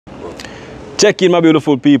Check in, my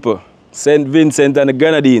beautiful people. St. Vincent and the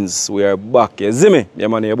Grenadines. We are back. You see me? Yeah,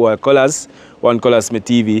 man, your boy Colaz. Colaz Smith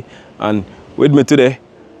TV. And with me today,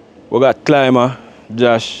 we got Climber,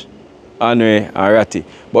 Josh, Andre, and Ratty.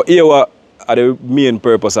 But here what are the main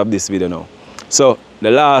purpose of this video now. So,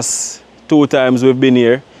 the last 2 times we've been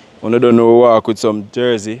here, we don't know, we walk with some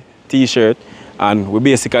jersey, t-shirt, and we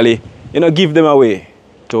basically, give them away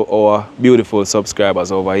to our beautiful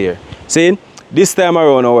subscribers over here. Saying, this time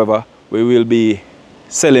around, however, we will be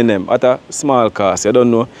selling them at a small cost. You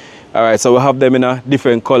don't know. All right, so we have them in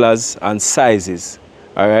different colors and sizes.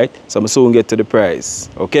 All right, so I'm soon get to the price.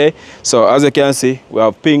 Okay, so as you can see, we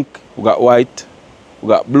have pink, we got white, we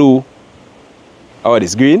got blue. How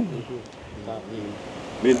is green?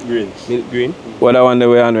 Mint green. Mint green. What I wonder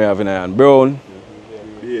where we have in hand? Brown.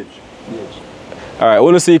 Beige. All right, I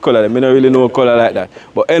want to see color. I don't really know color like that.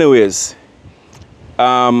 But anyways,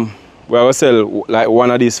 we will sell like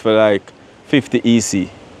one of these for like 50 EC.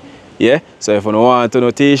 Yeah? So if you don't want to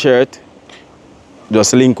know t-shirt,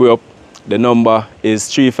 just link we up. The number is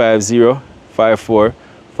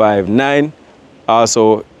 350-5459.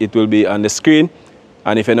 Also, it will be on the screen.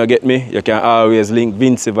 And if you don't get me, you can always link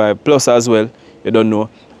Vincy Vibe Plus as well. You don't know.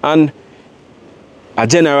 And a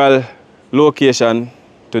general location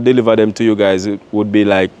to deliver them to you guys would be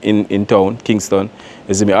like in town, Kingston.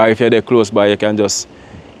 Or if you're there close by, you can just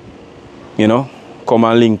come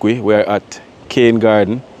and link we. We're at Cane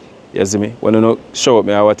Garden. You see me? When you show up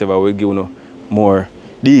me or whatever, we'll give you more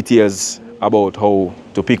details about how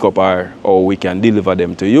to pick up or how we can deliver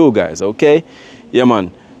them to you guys, okay? Yeah,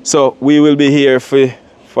 man. So we will be here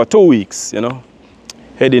for 2 weeks,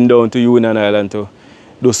 heading down to Union Island to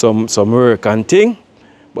do some work and thing.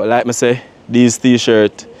 But like I say, these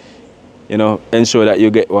t-shirts, ensure that you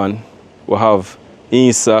get one. We have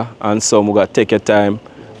Insa and some we got Take Your Time.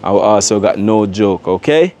 I also got No Joke,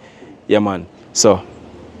 okay? Yeah, man. So,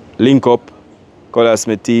 link up, Colaz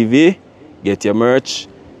Smith TV, get your merch,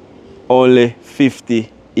 only 50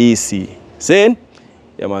 EC. Saying?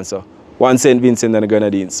 Yeah, man, so. 1 St. Vincent and the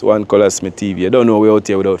Grenadines, 1 Colaz Smith TV. You don't know we're out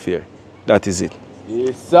here without fear. That is it.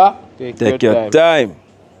 Yes, sir. Take your time.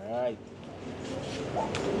 All right.